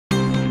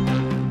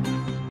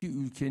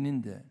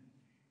ülkenin de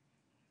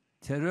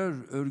terör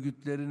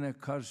örgütlerine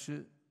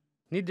karşı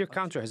Neither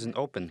country has an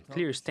open,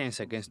 clear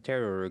stance against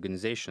terror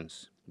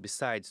organizations.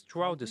 Besides,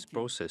 throughout this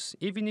process,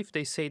 even if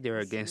they say they're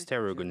against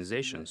terror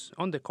organizations,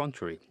 on the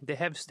contrary, they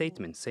have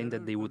statements saying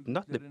that they would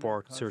not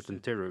deport certain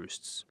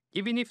terrorists.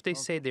 Even if they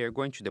say they are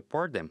going to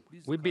deport them,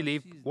 we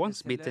believe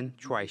once bitten,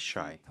 twice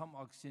shy.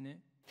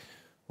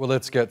 Well,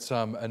 let's get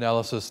some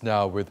analysis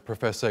now with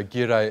Professor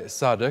Giray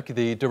Sadik,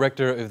 the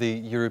Director of the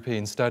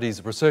European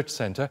Studies Research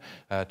Centre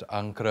at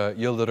Ankara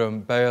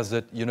Yildirim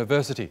Beyazıt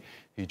University.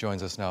 He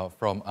joins us now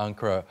from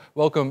Ankara.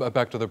 Welcome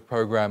back to the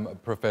program,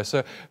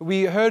 Professor.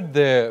 We heard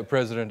there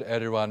President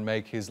Erdogan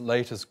make his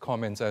latest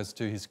comments as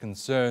to his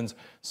concerns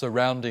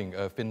surrounding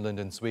Finland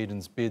and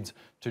Sweden's bids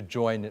to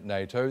join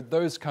NATO.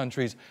 Those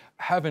countries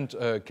haven't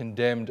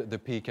condemned the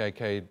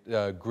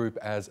PKK group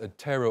as a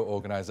terror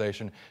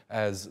organization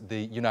as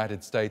the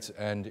United States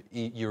and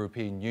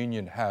European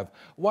Union have.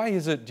 Why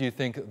is it, do you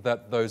think,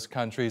 that those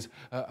countries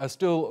are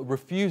still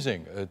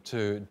refusing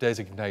to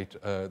designate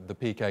the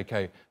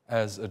PKK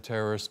as a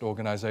terrorist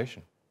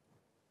organization?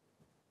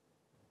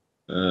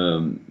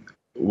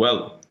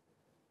 Well,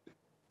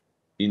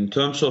 in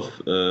terms of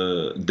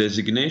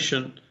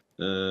designation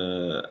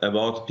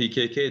about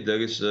PKK, there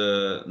is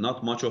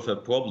not much of a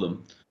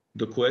problem.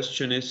 The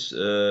question is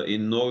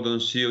in northern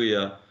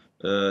Syria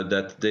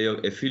that their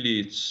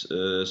affiliates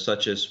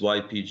such as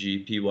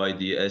YPG,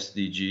 PYD,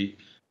 SDG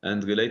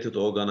and related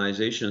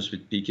organizations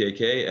with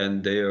PKK,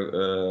 and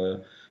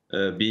their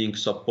being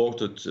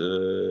supported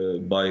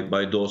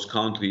by those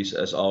countries,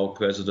 as our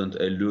president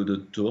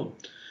alluded to.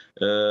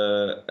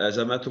 As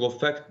a matter of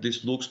fact,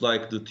 this looks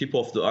like the tip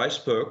of the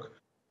iceberg.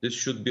 This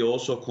should be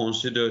also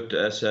considered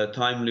as a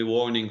timely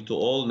warning to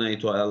all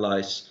NATO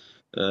allies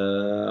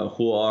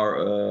who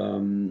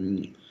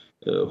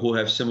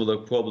have similar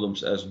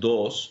problems as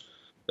those.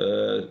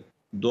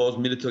 Those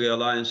military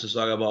alliances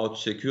are about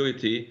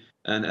security,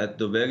 and at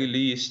the very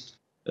least,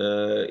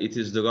 it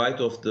is the right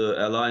of the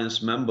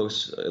alliance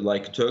members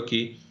like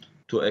Turkey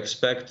to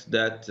expect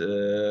that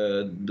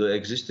the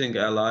existing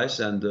allies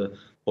and the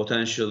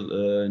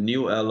potential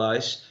new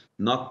allies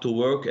not to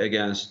work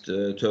against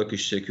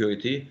Turkish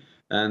security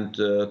and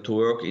to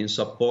work in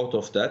support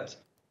of that.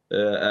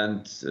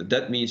 And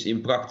that means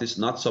in practice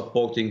not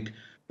supporting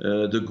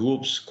the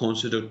groups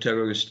considered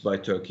terrorist by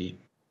Turkey.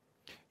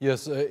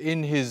 Yes,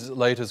 in his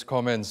latest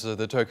comments,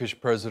 the Turkish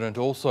president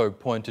also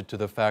pointed to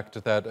the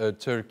fact that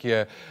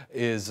Turkey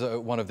is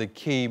one of the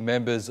key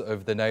members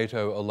of the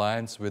NATO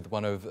alliance, with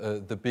one of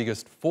the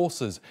biggest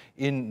forces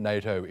in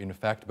NATO, in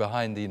fact,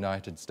 behind the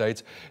United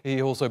States.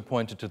 He also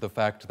pointed to the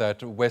fact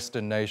that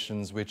Western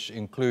nations, which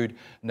include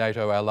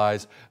NATO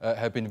allies,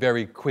 have been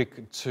very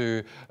quick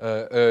to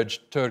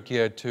urge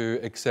Turkey to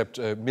accept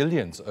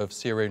millions of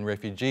Syrian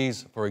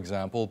refugees, for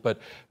example, but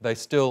they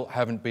still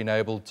haven't been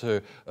able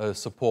to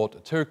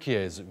support Turkey's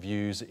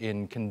views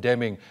in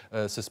condemning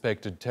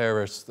suspected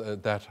terrorists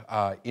that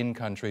are in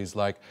countries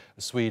like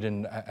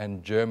Sweden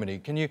and Germany.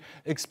 Can you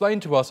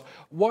explain to us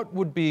what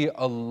would be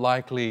a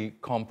likely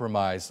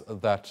compromise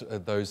that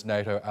those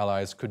NATO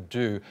allies could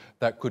do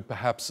that could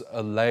perhaps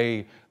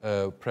allay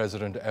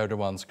President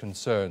Erdogan's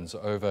concerns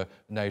over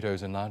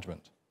NATO's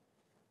enlargement?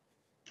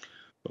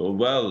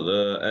 Well,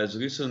 as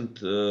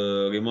recent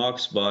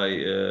remarks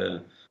by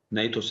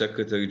NATO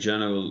Secretary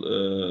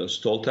General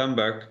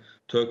Stoltenberg,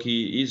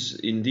 Turkey is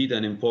indeed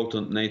an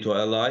important NATO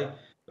ally.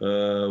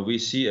 We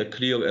see a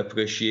clear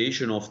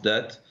appreciation of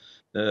that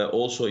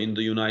also in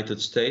the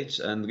United States,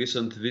 and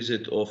recent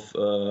visit of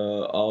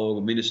our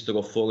Minister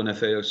of Foreign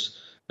Affairs,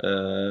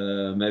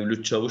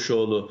 Mevlut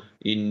Çavuşoğlu,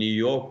 in New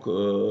York.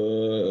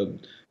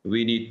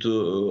 We need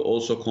to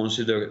also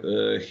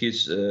consider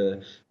his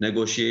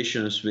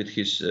negotiations with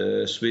his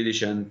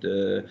Swedish and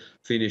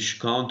Finnish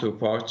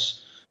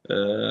counterparts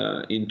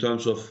in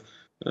terms of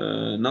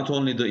not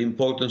only the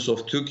importance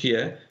of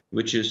Turkey,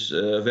 which is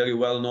very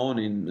well known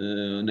in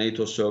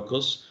NATO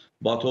circles,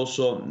 but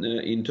also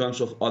in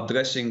terms of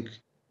addressing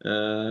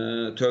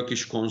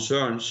Turkish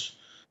concerns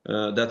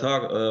that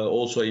are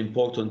also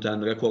important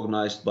and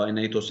recognized by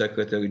NATO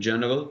Secretary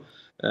General.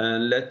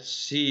 And let's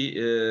see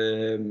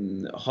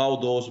how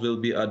those will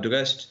be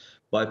addressed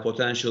by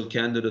potential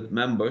candidate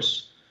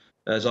members.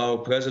 As our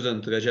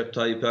President Recep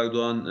Tayyip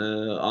Erdogan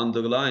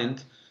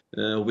underlined,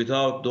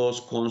 without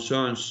those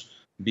concerns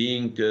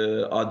being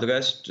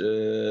addressed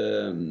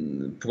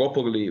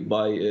properly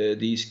by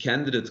these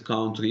candidate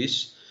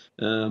countries,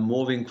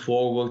 moving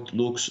forward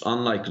looks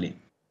unlikely.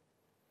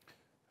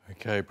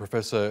 Okay,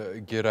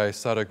 Professor Giray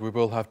Sadik, we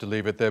will have to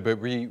leave it there, but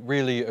we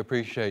really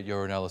appreciate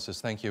your analysis.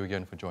 Thank you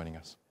again for joining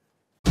us.